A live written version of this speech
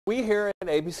We here at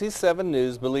ABC7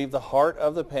 News believe the heart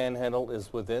of the Panhandle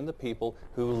is within the people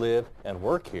who live and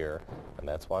work here, and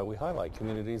that's why we highlight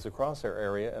communities across our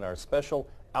area in our special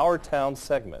Our Town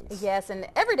segments. Yes, and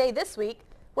every day this week,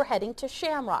 we're heading to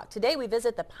Shamrock. Today we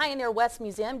visit the Pioneer West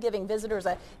Museum, giving visitors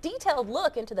a detailed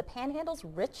look into the Panhandle's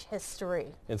rich history.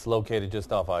 It's located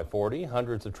just off I-40.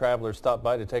 Hundreds of travelers stop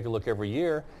by to take a look every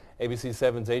year.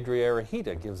 ABC7's Adria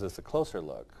Arejita gives us a closer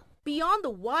look. Beyond the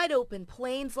wide-open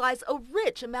plains lies a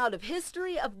rich amount of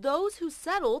history of those who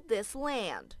settled this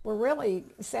land. We're really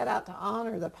set out to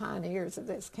honor the pioneers of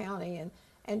this county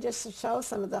and just to show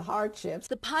some of the hardships.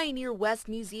 The Pioneer West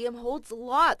Museum holds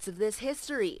lots of this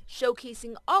history,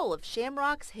 showcasing all of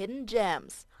Shamrock's hidden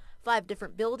gems. 5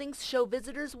 different buildings show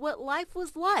visitors what life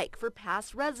was like for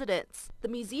past residents. The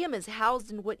museum is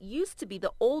housed in what used to be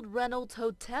the old Reynolds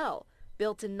Hotel,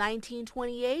 built in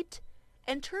 1928.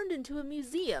 And turned into a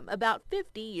museum about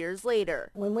 50 years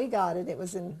later. When we got it, it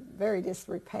was in very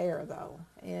disrepair, though,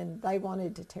 and they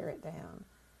wanted to tear it down.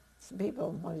 Some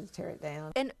people wanted to tear it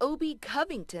down. And O.B.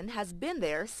 Covington has been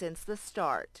there since the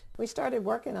start. We started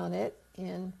working on it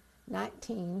in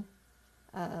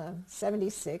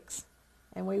 1976,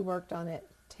 and we worked on it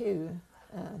too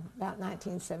about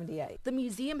 1978. The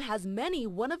museum has many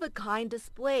one-of-a-kind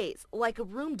displays, like a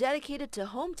room dedicated to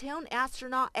hometown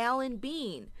astronaut Alan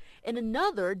Bean, and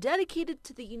another dedicated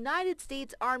to the United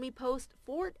States Army post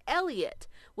Fort Elliott,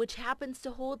 which happens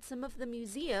to hold some of the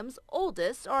museum's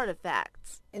oldest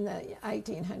artifacts. In the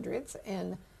 1800s,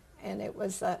 and it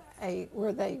was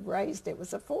where they raised, it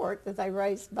was a fort that they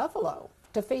raised buffalo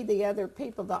to feed the other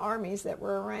people, the armies that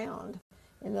were around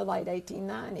in the late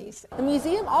 1890s. The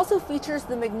museum also features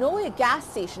the Magnolia gas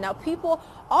station. Now, people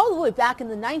all the way back in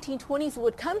the 1920s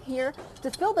would come here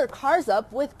to fill their cars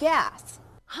up with gas.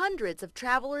 Hundreds of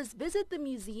travelers visit the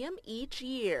museum each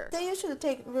year. They usually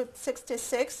take Route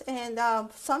 66, and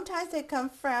sometimes they come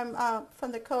from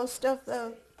the coast of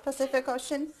the Pacific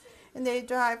Ocean, and they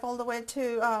drive all the way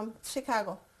to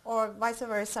Chicago, or vice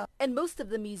versa. And most of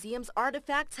the museum's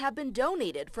artifacts have been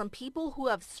donated from people who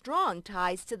have strong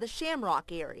ties to the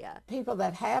Shamrock area. People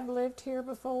that have lived here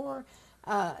before,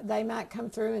 they might come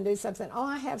through and do something. Oh,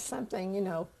 I have something, you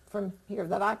know, from here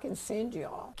that I can send you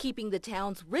all. Keeping the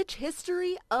town's rich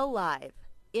history alive.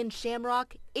 In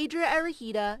Shamrock, Adria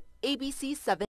Arejita, ABC7.